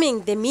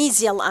trimming the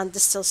mesial and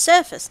distal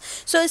surface.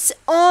 So it's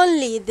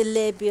only the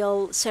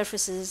labial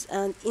surfaces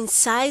and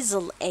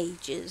incisal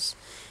edges.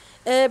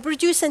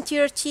 Produce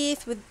anterior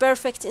teeth with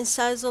perfect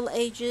incisal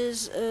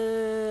edges.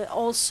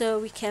 Also,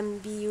 we can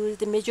be used,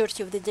 the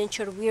majority of the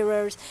denture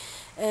wearers,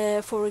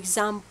 for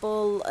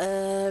example,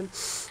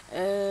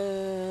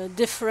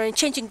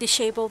 changing the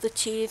shape of the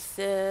teeth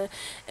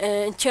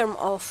in terms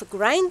of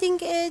grinding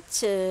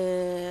it.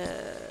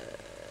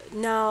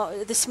 Now,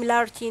 the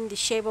similarity in the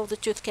shape of the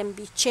tooth can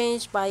be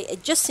changed by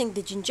adjusting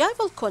the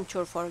gingival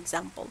contour, for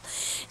example.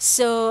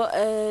 So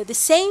the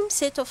same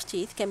set of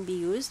teeth can be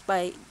used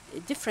by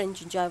different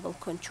gingival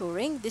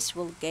contouring. This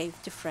will give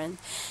different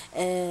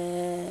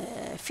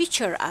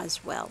feature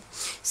as well.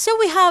 So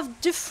we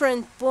have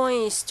different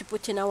points to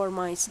put in our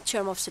minds in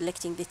terms of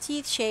selecting the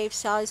teeth shape,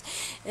 size,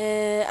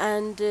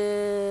 and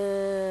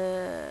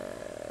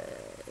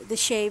the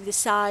the shape, the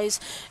size,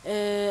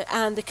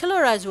 and the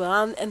color as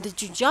well, and the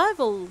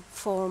gingival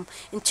form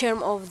in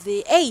terms of the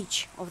age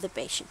of the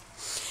patient.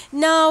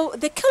 Now,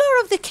 the color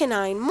of the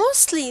canine,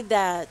 mostly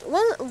that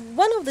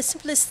one of the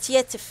simplest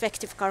yet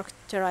effective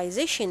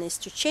characterization is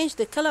to change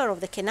the color of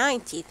the canine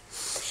teeth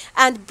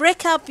and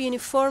break up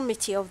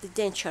uniformity of the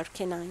denture.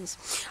 Canines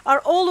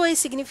are always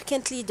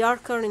significantly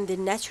darker in the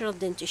natural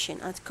dentition,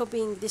 and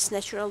copying this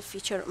natural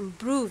feature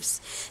improves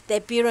the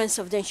appearance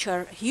of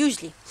denture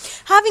hugely.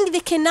 Having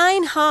the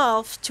canine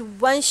half to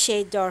one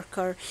shade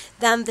darker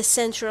than the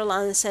central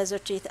and incisor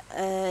teeth,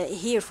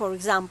 here for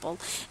example,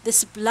 the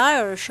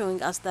supplier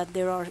showing us that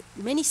there are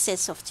many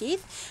sets of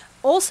teeth.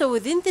 Also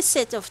within the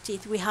set of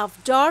teeth we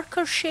have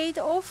darker shade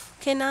of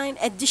canine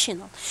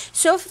additional.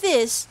 So if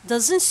this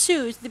doesn't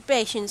suit the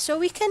patient, so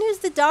we can use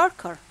the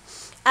darker,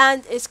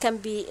 and it can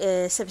be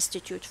a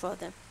substitute for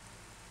them.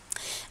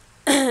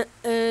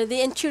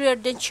 The anterior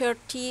denture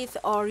teeth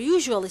are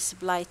usually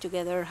supplied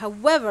together.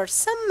 However,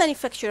 some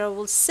manufacturer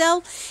will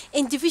sell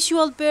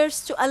individual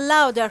pairs to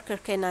allow darker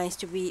canines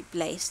to be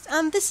placed,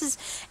 and this is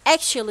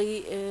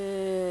actually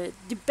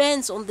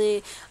depends on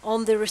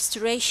the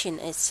restoration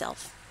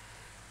itself.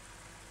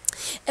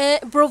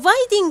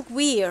 Providing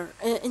wear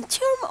in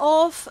terms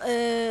of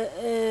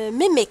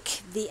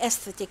mimic the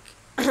aesthetic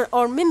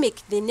or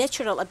mimic the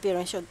natural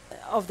appearance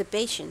of the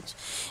patient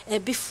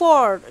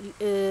before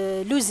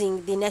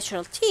losing the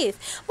natural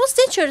teeth. Most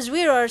dentures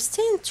wearers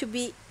tend to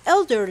be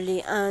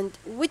elderly and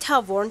would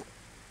have worn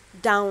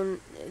down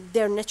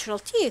their natural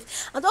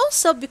teeth, and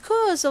also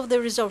because of the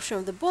resorption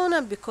of the bone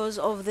and because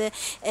of the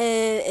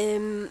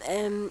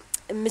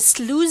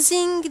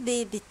mislosing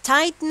the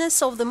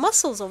tightness of the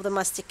muscles of the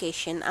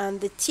mastication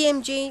and the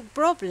TMJ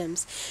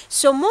problems.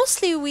 So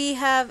mostly we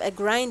have a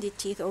grinded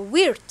teeth or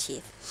weird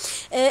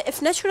teeth.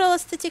 If natural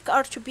aesthetic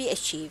are to be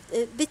achieved,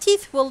 the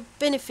teeth will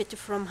benefit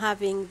from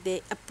having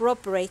the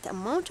appropriate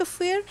amount of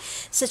wear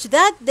such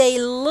that they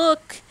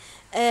look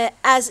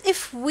as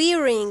if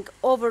wearing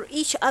over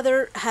each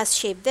other has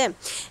shaped them.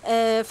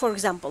 For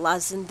example,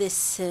 as in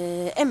this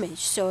image,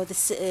 so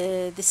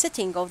the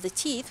setting of the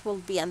teeth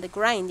will be and the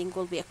grinding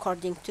will be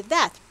according to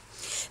that.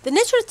 The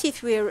natural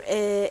teeth wear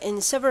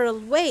in several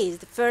ways.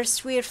 The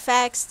first wear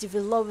facts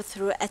develop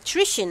through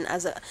attrition,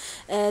 as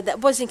the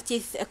opposing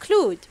teeth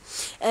occlude.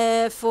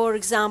 For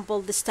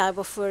example, this type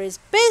of wear is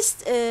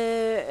best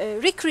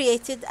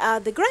recreated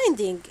at the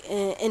grinding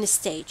in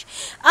stage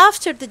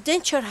after the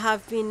denture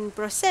have been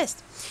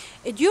processed.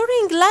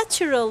 During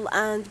lateral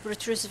and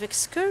protrusive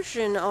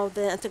excursion of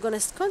the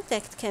antagonist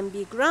contact can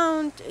be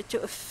ground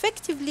to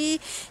effectively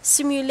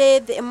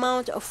simulate the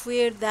amount of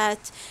wear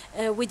that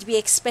would be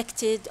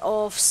expected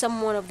of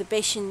someone of the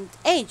patient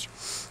age.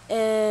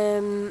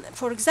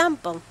 For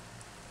example,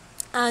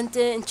 and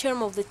in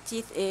terms of the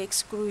teeth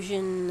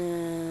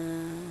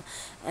exclusion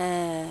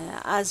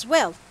as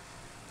well.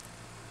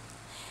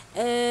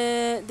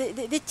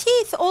 The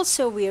teeth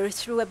also wear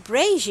through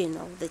abrasion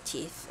of the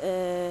teeth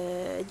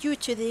due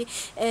to the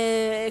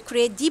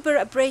create deeper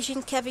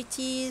abrasion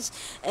cavities.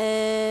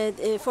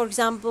 For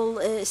example,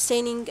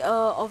 staining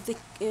of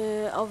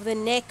the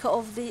neck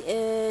of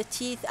the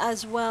teeth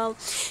as well.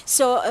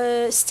 So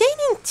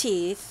staining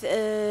teeth,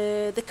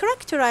 the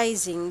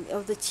characterizing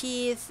of the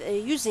teeth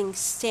using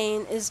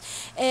stain is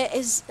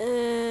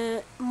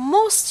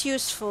most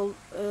useful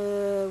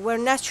where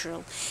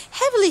natural.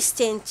 Heavily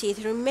stained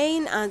teeth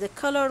remain and the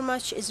color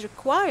match is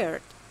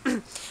required.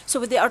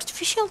 So with the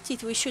artificial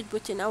teeth, we should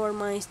put in our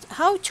minds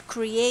how to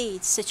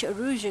create such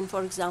erosion,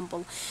 for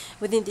example,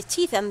 within the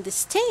teeth and the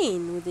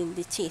stain within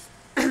the teeth.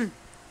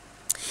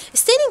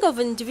 Staining of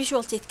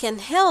individual teeth can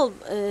help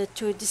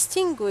to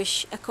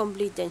distinguish a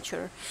complete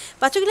denture,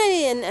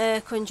 particularly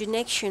in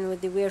conjunction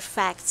with the wear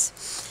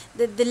facts.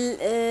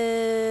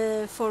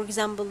 For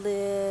example,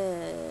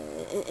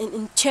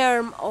 in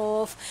terms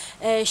of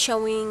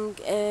showing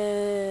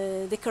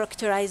the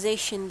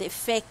characterization, the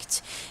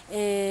effect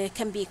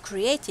can be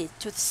created.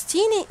 To the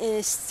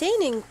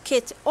staining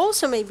kit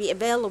also may be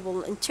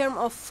available in terms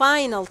of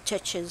final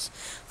touches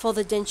for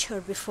the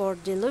denture before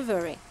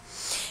delivery.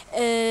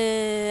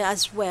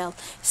 As well.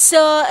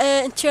 So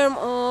in terms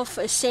of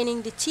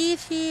staining the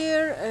teeth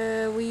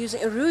here, we use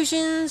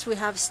erosions, we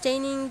have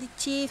staining the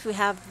teeth, we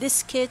have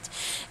this kit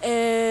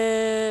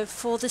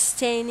for the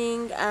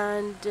staining,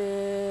 and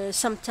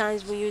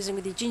sometimes we're using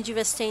the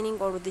gingiva staining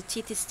or the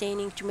teeth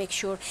staining to make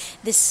sure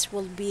this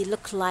will be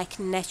look like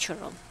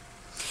natural.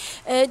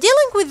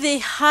 Dealing with the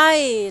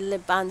high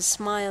lip and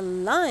smile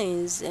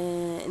lines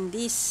in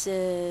this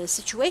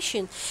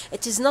situation,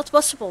 it is not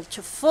possible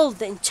to fill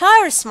the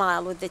entire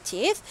smile with the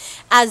teeth,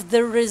 as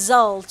the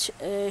result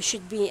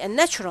should be a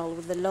natural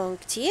with the long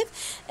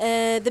teeth.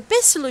 The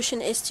best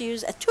solution is to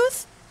use a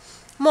tooth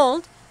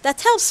mold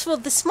that helps fill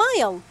the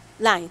smile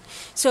line.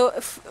 So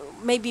if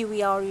maybe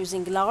we are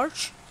using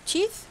large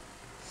teeth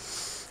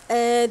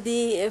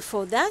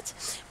for that,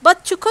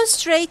 but to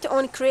concentrate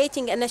on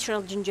creating a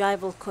natural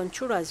gingival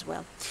contour as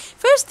well.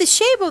 First, the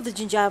shape of the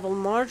gingival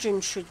margin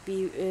should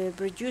be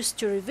produced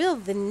to reveal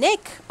the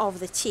neck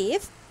of the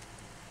teeth.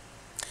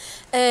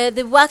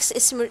 The wax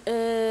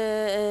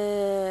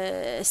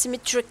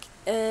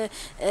in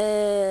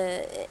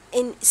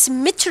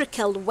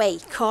symmetrical way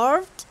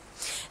carved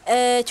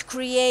to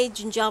create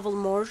gingival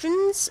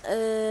margins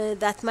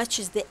that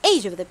matches the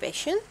age of the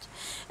patient.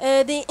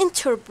 The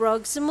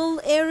interproximal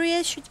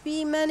area should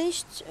be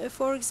managed.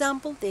 For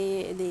example,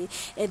 the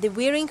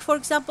wearing, for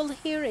example,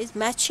 here is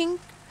matching.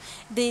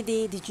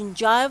 The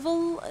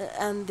gingival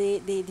and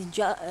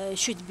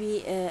should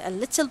be a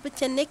little bit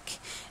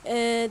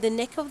the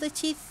neck of the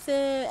teeth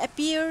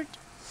appeared.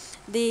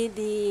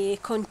 The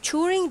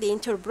contouring, the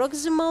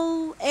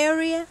interproximal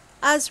area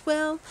as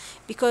well,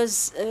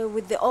 because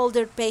with the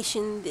older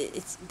patient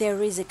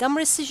there is a gum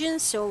recession,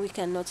 so we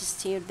can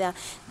notice here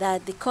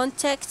that the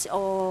contact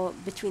or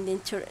between the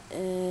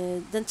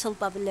dental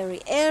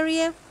papillary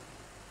area.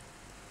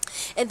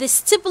 The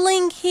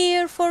stippling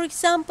here, for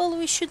example,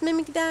 we should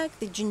mimic that.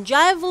 The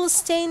gingival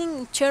staining,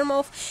 in terms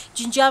of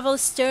gingival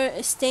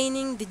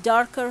staining, the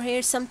darker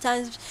hair,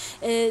 sometimes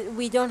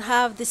we don't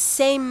have the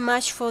same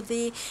match for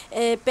the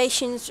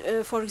patients,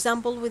 for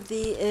example, with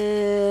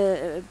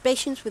the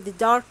patients with the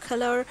dark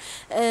color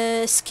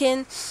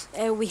skin.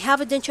 We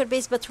have a denture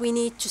base, but we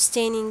need to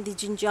staining the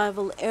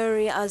gingival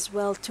area as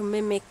well to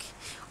mimic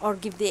or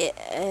give the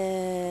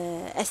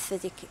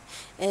aesthetic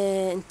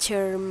in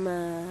term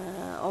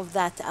of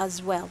that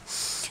as well.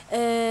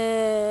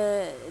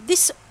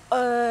 This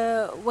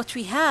what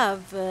we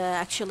have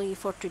actually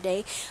for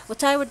today.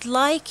 What I would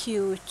like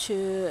you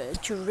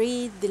to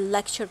read the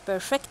lecture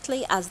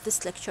perfectly, as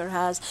this lecture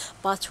has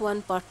part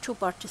 1, part 2,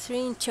 part 3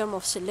 in terms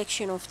of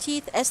selection of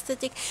teeth,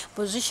 aesthetic,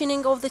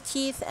 positioning of the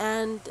teeth,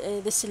 and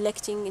the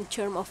selecting in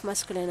terms of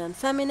masculine and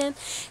feminine.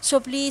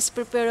 So please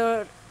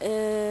prepare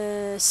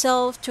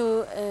self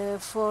to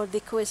for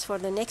the quiz for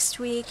the next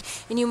week.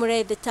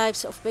 Enumerate the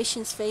types of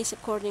patient's face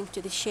according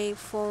to the shape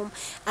form.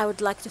 I would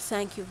like to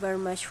thank you very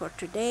much for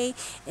today.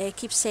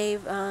 Keep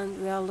safe,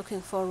 and we are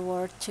looking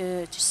forward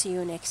to see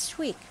you next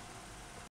week.